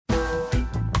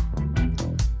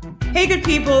Hey, good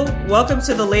people. Welcome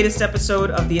to the latest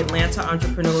episode of the Atlanta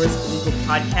Entrepreneurs Legal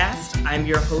Podcast. I'm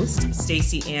your host,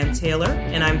 Stacey Ann Taylor,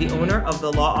 and I'm the owner of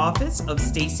the law office of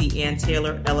Stacey Ann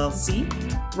Taylor, LLC,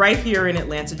 right here in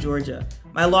Atlanta, Georgia.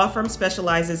 My law firm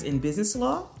specializes in business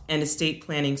law and estate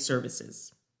planning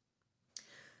services.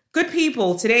 Good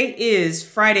people, today is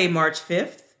Friday, March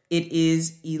 5th. It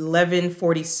is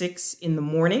 11:46 in the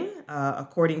morning,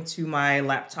 according to my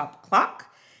laptop clock.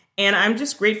 And I'm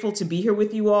just grateful to be here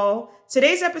with you all.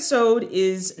 Today's episode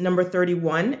is number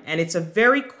 31, and it's a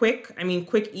very quick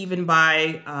even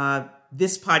by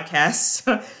this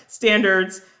podcast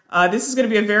standards. This is going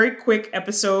to be a very quick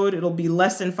episode. It'll be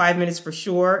less than 5 minutes for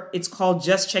sure. It's called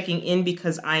Just Checking In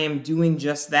because I am doing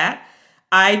just that.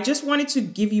 I just wanted to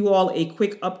give you all a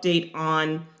quick update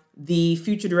on the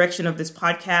future direction of this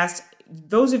podcast.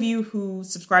 Those of you who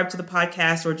subscribe to the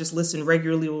podcast or just listen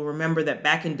regularly will remember that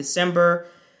back in December,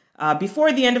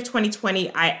 before the end of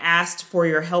 2020, I asked for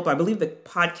your help. I believe the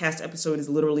podcast episode is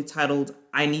literally titled,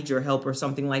 I Need Your Help or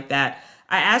something like that.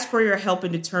 I asked for your help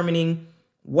in determining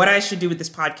what I should do with this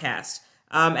podcast.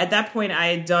 At that point, I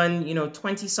had done,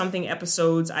 20 something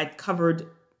episodes. I'd covered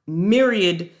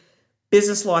myriad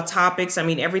business law topics.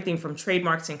 Everything from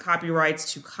trademarks and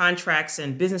copyrights to contracts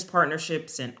and business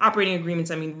partnerships and operating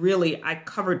agreements. Really, I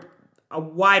covered a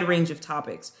wide range of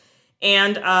topics.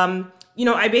 And,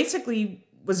 I basically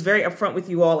was very upfront with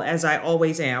you all, as I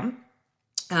always am,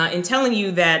 in telling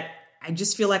you that I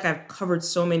just feel like I've covered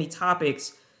so many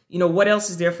topics. What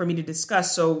else is there for me to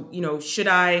discuss? So, should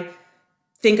I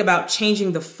think about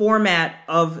changing the format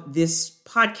of this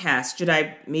podcast? Should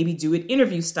I maybe do it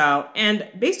interview style? And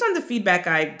based on the feedback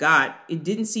I got, it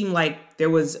didn't seem like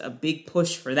there was a big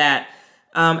push for that.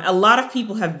 A lot of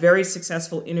people have very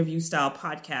successful interview style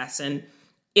podcasts. And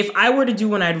if I were to do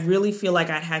one, I'd really feel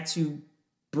like I'd had to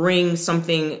bring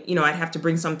something, I'd have to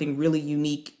bring something really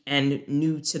unique and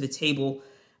new to the table.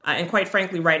 And quite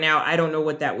frankly, right now, I don't know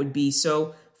what that would be.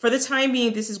 So for the time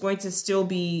being, this is going to still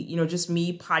be, just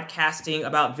me podcasting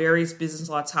about various business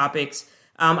law topics.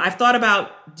 I've thought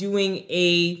about doing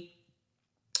a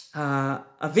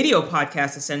video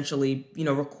podcast, essentially,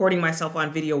 recording myself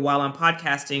on video while I'm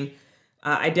podcasting.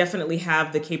 I definitely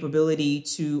have the capability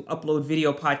to upload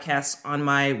video podcasts on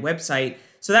my website.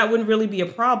 So that wouldn't really be a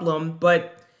problem,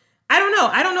 but I don't know.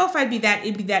 I don't know if it'd be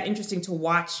that interesting to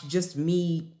watch just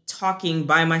me talking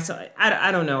by myself.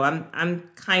 I don't know. I'm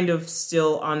kind of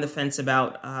still on the fence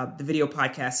about the video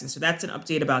podcasting. So that's an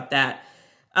update about that.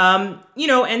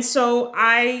 And so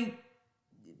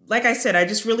like I said, I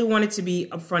just really wanted to be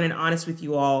upfront and honest with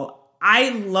you all. I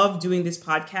love doing this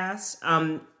podcast.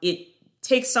 It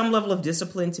takes some level of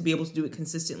discipline to be able to do it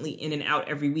consistently in and out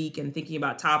every week and thinking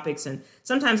about topics. And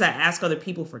sometimes I ask other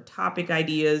people for topic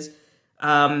ideas.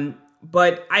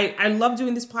 But I love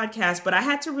doing this podcast, but I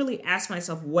had to really ask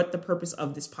myself what the purpose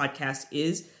of this podcast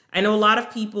is. I know a lot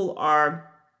of people are,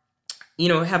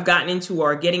 have gotten into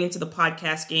or are getting into the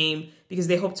podcast game because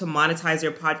they hope to monetize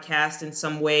their podcast in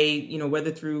some way,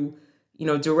 whether through,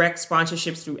 direct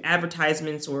sponsorships through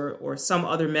advertisements or some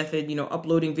other method,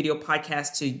 uploading video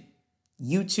podcasts to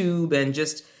YouTube and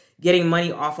just getting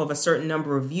money off of a certain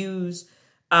number of views.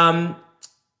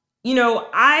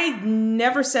 I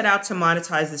never set out to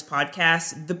monetize this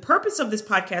podcast. The purpose of this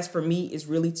podcast for me is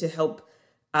really to help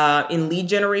in lead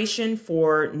generation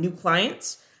for new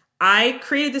clients. I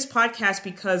created this podcast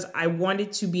because I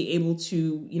wanted to be able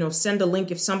to, send a link.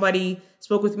 If somebody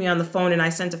spoke with me on the phone and I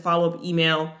sent a follow-up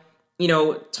email,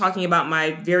 talking about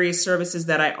my various services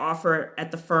that I offer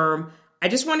at the firm, I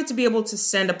just wanted to be able to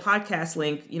send a podcast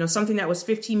link, something that was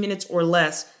 15 minutes or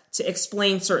less to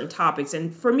explain certain topics.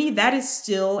 And for me, that is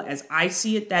still, as I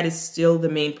see it, that is still the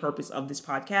main purpose of this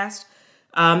podcast.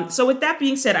 So with that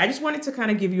being said, I just wanted to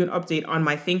kind of give you an update on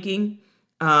my thinking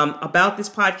about this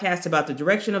podcast, about the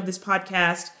direction of this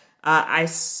podcast. I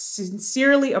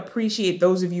sincerely appreciate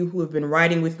those of you who have been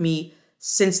riding with me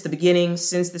since the beginning,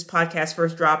 since this podcast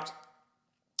first dropped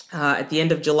at the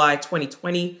end of July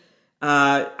 2020.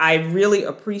 I really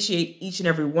appreciate each and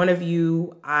every one of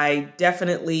you. I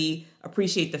definitely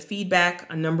appreciate the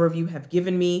feedback a number of you have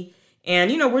given me. And,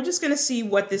 we're just going to see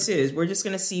what this is. We're just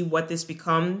going to see what this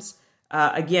becomes.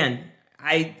 Again,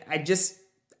 I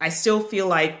still feel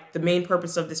like the main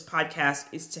purpose of this podcast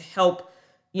is to help,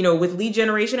 with lead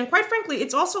generation. And quite frankly,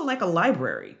 it's also like a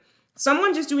library.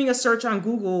 Someone just doing a search on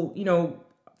Google,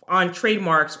 on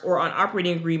trademarks or on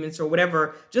operating agreements or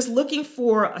whatever, just looking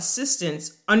for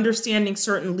assistance, understanding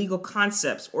certain legal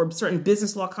concepts or certain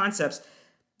business law concepts,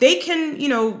 they can,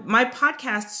 my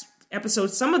podcast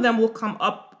episodes, some of them will come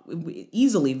up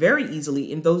easily, very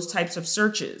easily in those types of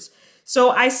searches. So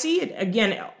I see it,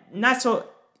 again, not so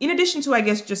in addition to, I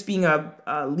guess, just being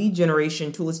a lead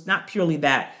generation tool, it's not purely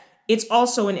that. It's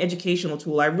also an educational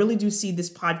tool. I really do see this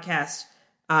podcast,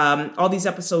 all these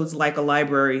episodes, like a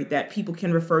library that people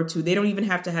can refer to. They don't even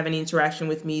have to have any interaction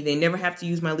with me. They never have to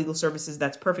use my legal services.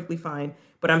 That's perfectly fine,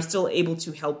 but I'm still able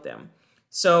to help them.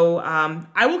 So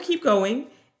I will keep going.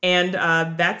 And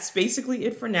that's basically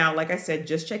it for now. Like I said,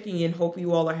 just checking in. Hope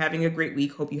you all are having a great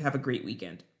week. Hope you have a great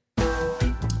weekend.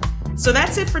 So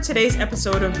that's it for today's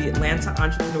episode of the Atlanta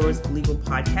Entrepreneurs Legal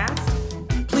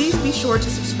Podcast. Please be sure to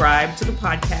subscribe to the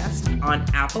podcast on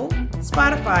Apple,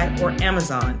 Spotify, or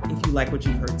Amazon if you like what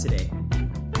you've heard today.